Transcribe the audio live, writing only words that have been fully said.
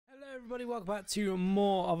everybody, welcome back to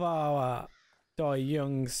more of our Die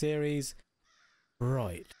Young series.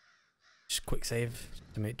 Right, just quick save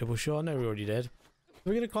to make double sure. I know we already did.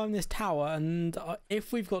 We're going to climb this tower, and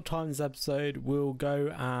if we've got time this episode, we'll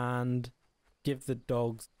go and give the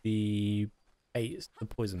dogs the baits, the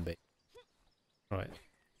poison bait. Right,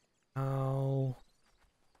 how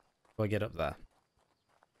do I get up there?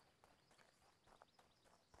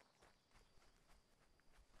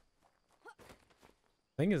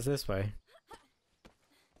 I think it's this way.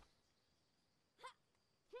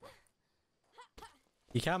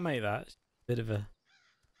 You can't make that. It's a bit of a...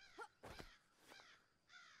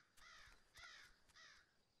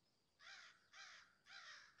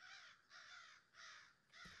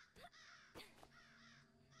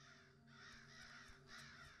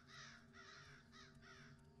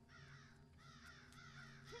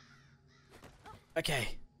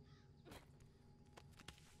 Okay.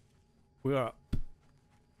 We're up.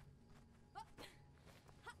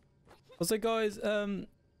 Also, guys, actually,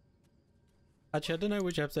 I don't know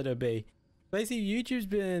which episode it'll be. Basically, YouTube's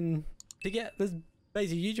been to get this.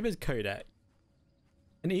 Basically, YouTube has codec,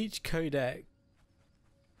 and each codec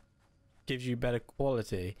gives you better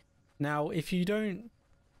quality. Now, if you don't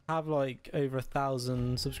have like over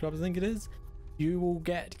 1,000 subscribers, I think it is, you will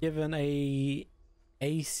get given a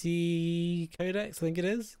AC codecs, I think it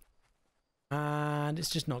is, and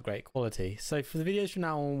it's just not great quality. So for the videos from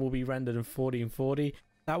now on, will be rendered in 40 and 40.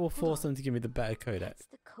 That will force them to give me the better codec. That's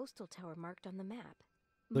the coastal tower marked on the map.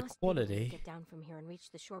 The quality. Get down from here and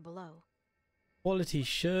reach the shore below. Quality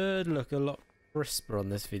should look a lot crisper on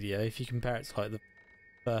this video if you compare it to like the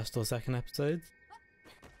first or second episodes.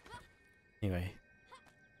 Anyway,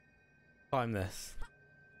 climb this.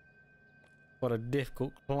 What a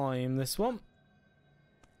difficult climb this one.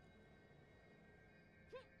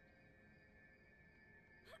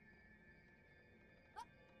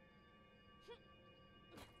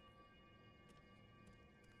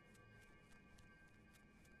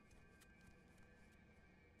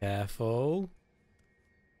 Careful.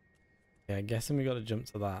 Yeah, I'm guessing we got to jump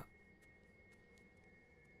to that.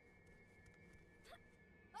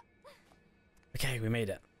 Okay, we made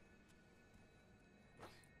it.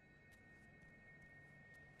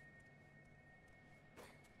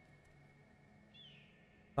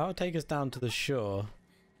 That would take us down to the shore.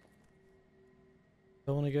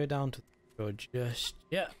 Don't want to go down to the shore just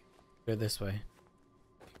yet. Go this way.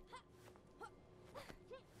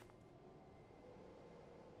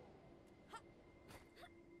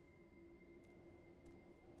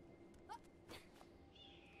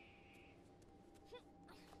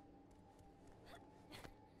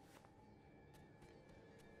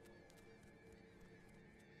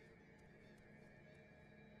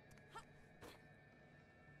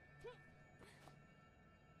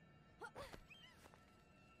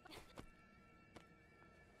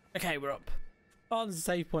 Okay, we're up. Oh, there's a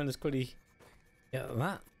save point. Let's quickly get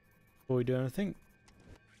that before we do anything.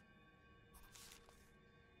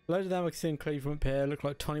 A load of them I can see clearly from up here look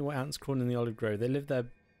like tiny white ants crawling in the olive grove. They live there,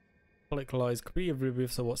 pollic lies, completely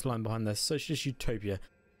oblivious of what's lying behind their socialist utopia.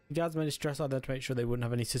 The guards made a stress out there to make sure they wouldn't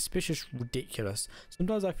have any suspicious ridiculous.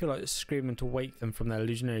 Sometimes I feel like screaming to wake them from their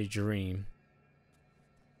illusionary dream.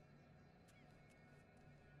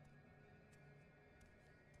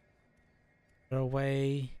 Get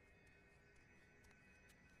away.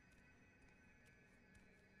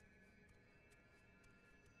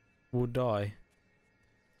 We'll die.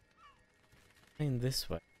 In this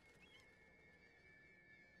way.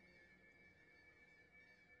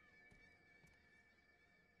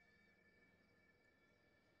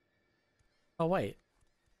 Oh wait.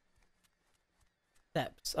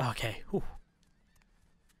 Steps. Okay. Whew.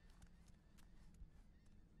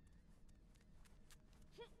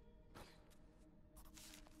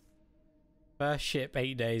 First ship,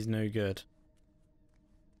 8 days, no good.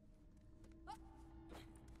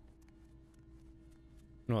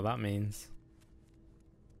 I don't know what that means.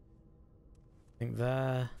 I think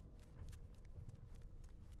there.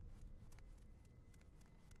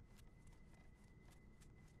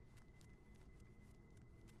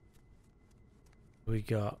 We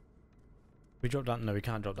got. We dropped that. No, we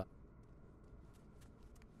can't drop that.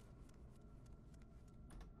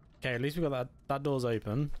 Okay, at least we got that. That door's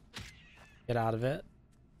open. Get out of it.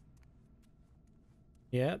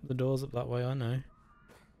 Yep, the door's up that way. I know.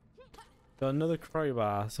 Got another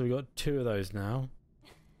crowbar, so we got 2 of those now.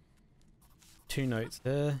 2 notes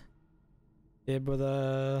here. Dear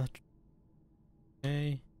brother.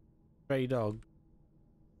 Okay. Stray dog.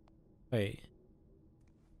 Wait.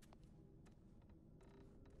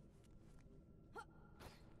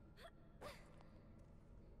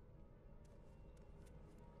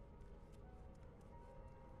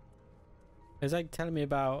 It's like telling me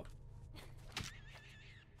about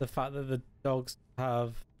the fact that the dogs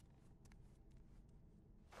have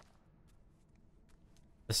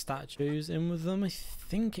the statues in with them. I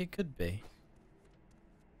think it could be.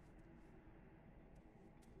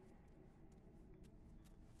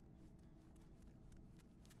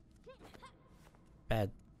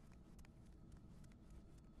 Bed.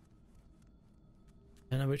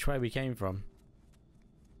 I don't know which way we came from.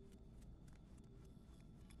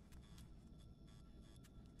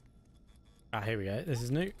 Ah, here we go. This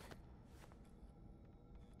is new.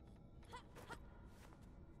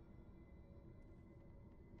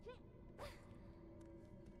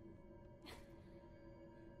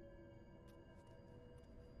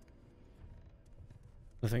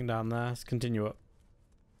 Nothing down there. Let's continue up.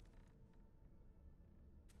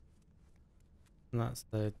 And that's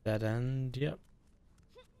the dead end. Yep.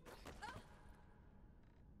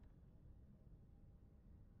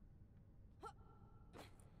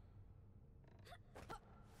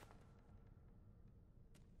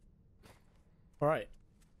 All right.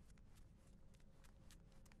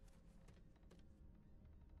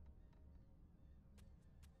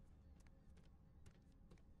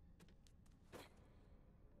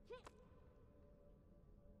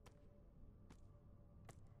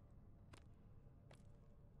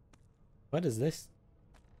 What is this?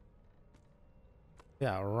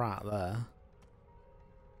 Yeah, a rat there.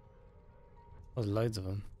 There's loads of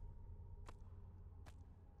them.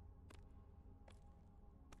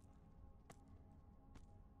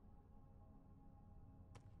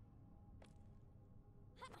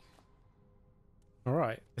 All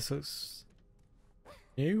right, this looks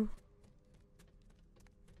new.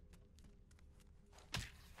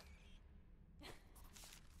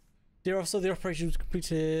 Dear officer, the operation was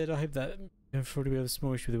completed. I hope that going forward we have a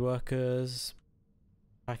small issue with the workers.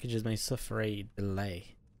 Packages may suffer a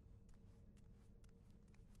delay.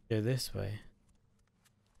 Go this way.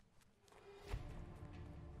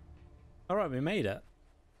 Alright, we made it.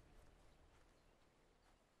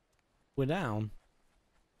 We're down.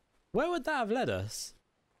 Where would that have led us?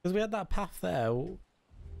 Because we had that path there,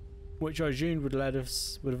 which I assumed would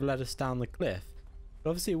have led us down the cliff.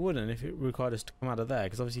 But obviously it wouldn't if it required us to come out of there,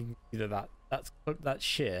 because obviously you can see that's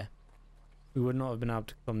sheer. We would not have been able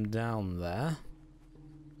to come down there.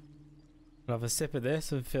 I'll have a sip of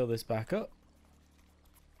this and fill this back up.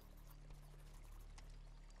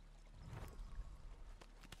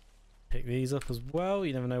 Pick these up as well.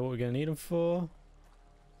 You never know what we're going to need them for.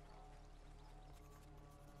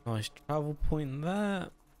 Nice travel point there.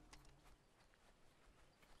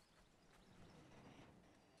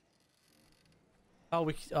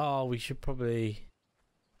 Oh, we should probably.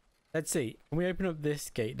 Let's see. Can we open up this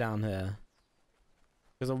gate down here?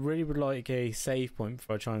 Because I really would like a save point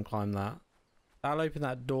before I try and climb that. That'll open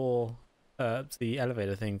that door to the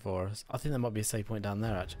elevator thing for us. I think there might be a save point down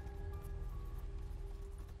there actually.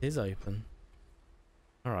 It is open.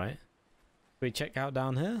 Alright. We check out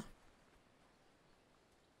down here?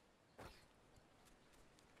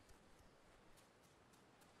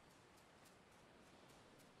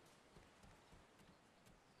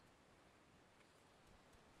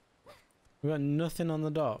 We got nothing on the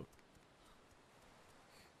dock.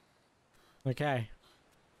 Okay.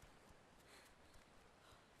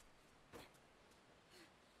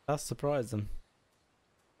 That's surprising.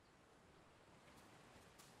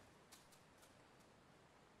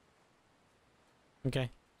 Okay.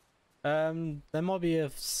 There might be a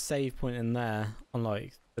save point in there on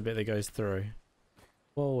like the bit that goes through.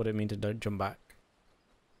 What would it mean to don't jump back?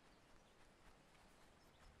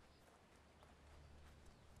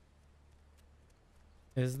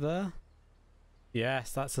 Is there?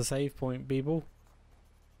 Yes, that's a save point, people.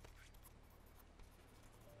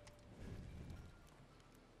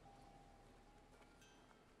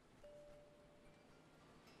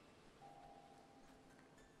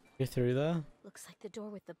 You're through there? Looks like the door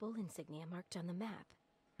with the bull insignia marked on the map.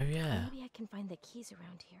 Oh yeah. Maybe I can find the keys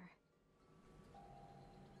around here.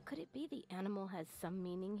 Could it be the animal has some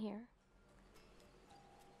meaning here?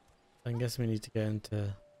 I guess we need to go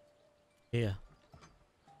into here.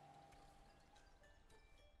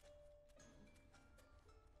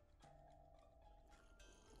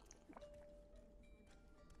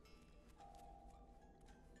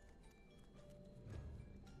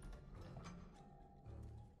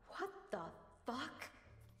 What the fuck?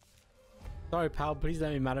 Sorry pal, please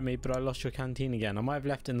don't be mad at me, but I lost your canteen again. I might have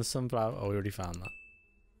left it in the sunflower. Oh, we already found that.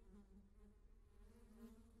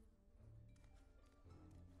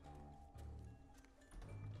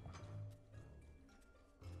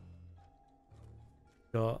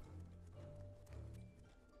 Got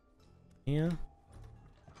here.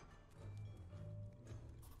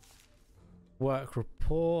 Work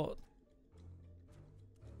report.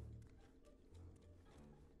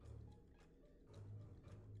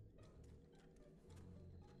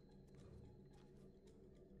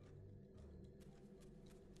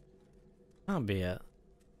 Can't be it.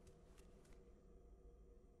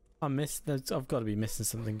 I missed. I've got to be missing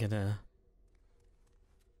something in here.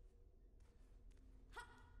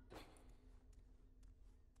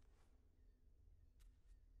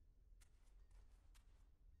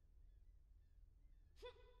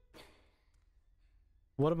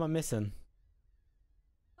 What am I missing?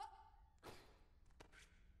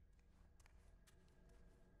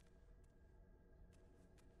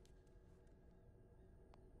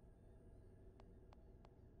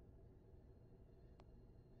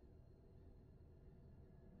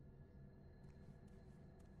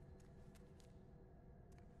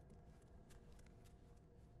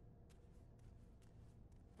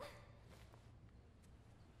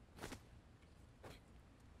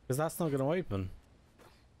 Because that's not going to open.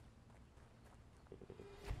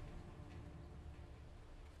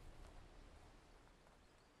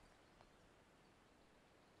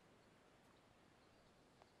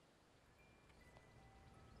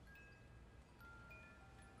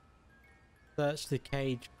 Search the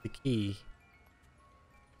cage for the key.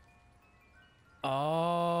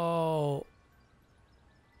 Oh.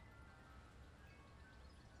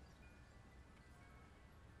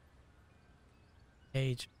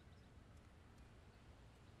 Cage.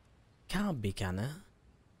 Can't be, can it?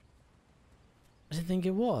 I didn't think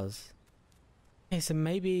it was. Okay, so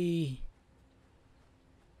maybe...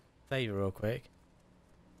 Save it real quick.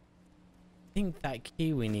 I think that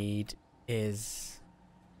key we need is...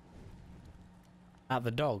 at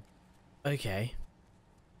the dog. Okay.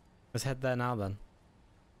 Let's head there now then.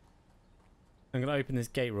 I'm going to open this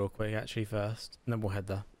gate real quick actually first, and then we'll head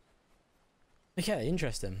there. Okay,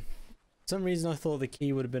 interesting. For some reason I thought the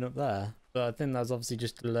key would have been up there, but I think that's obviously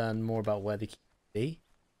just to learn more about where the key would be.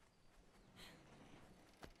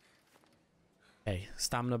 Okay,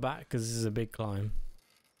 stamina back because this is a big climb.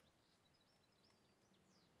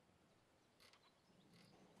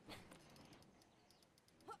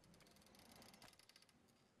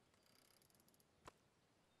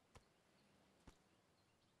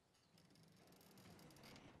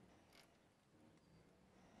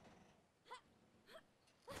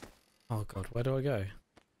 Oh god, where do I go?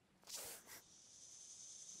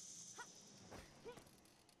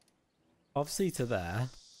 Obviously to there.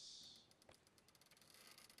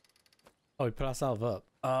 Oh, we put ourselves up.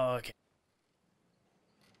 Oh, okay.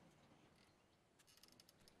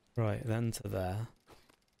 Right, then to there.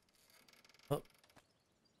 Up.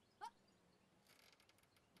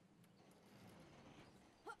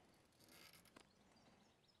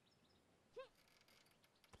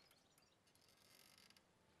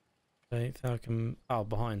 I don't think I can... Oh,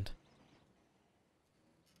 behind.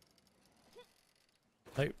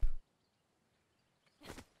 Nope.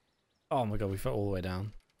 Oh my god, we fell all the way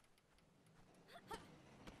down.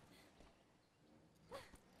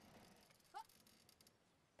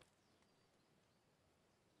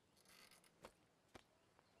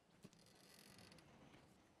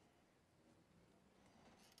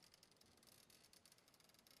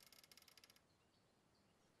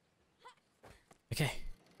 Okay,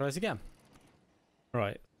 try this again.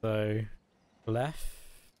 Right, so left.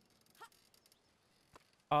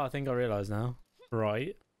 Oh, I think I realise now.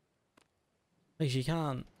 Right. At least you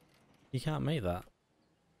can't make that.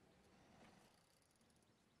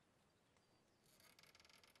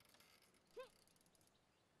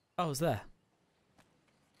 Oh, it's there.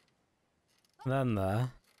 And then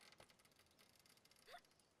there.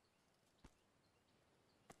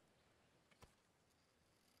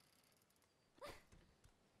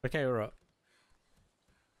 Okay, we're up.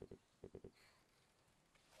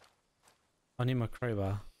 I need my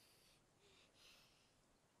crowbar.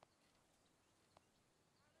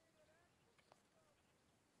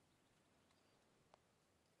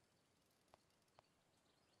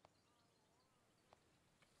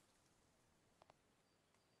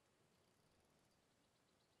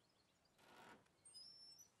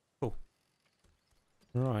 Cool.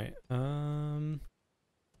 Right.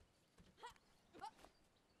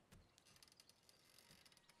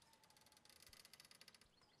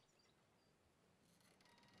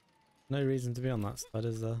 No reason to be on that side,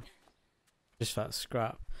 is there? Just that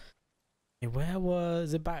scrap. Hey, where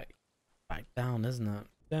was it? Back down, isn't it?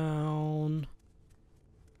 Down.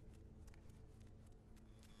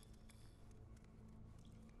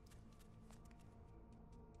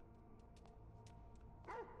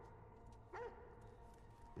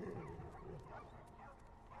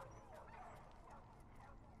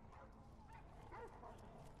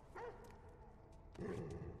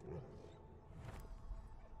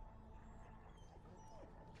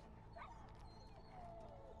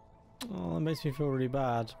 Oh, that makes me feel really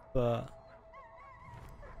bad, but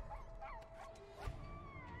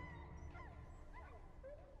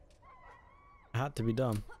it had to be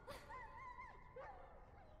done.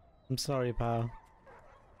 I'm sorry, pal.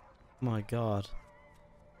 My God.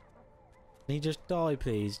 Can he just die,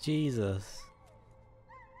 please? Jesus.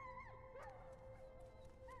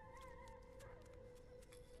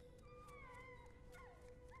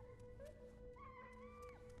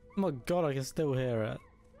 Oh my God, I can still hear it.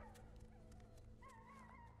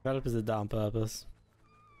 Developers are done on purpose.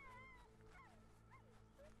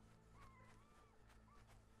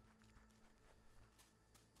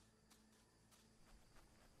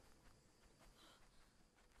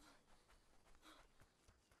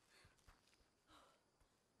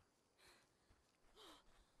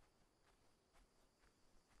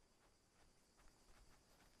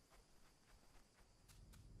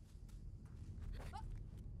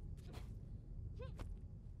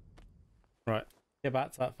 Right, get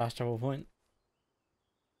back to that fast travel point.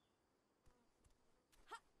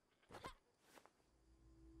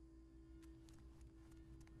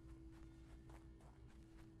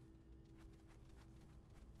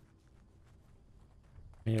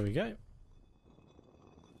 Here we go.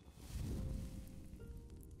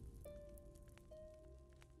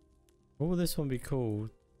 What will this one be called?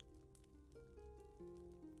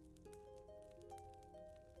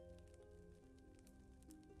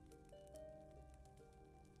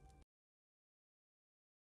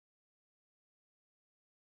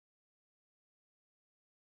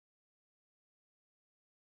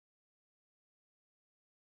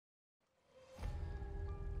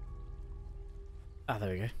 Ah,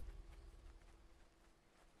 there we go.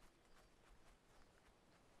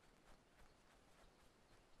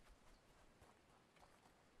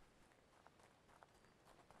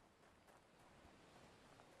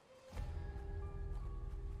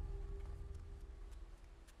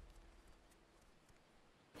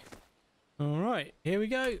 Alright, here we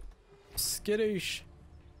go. Skadoosh.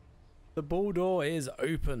 The ball door is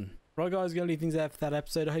open. Right guys, gonna leave things there for that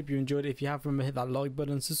episode. I hope you enjoyed it. If you have, remember hit that like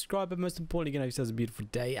button, subscribe, but most importantly, you know, have a beautiful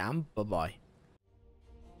day and bye bye.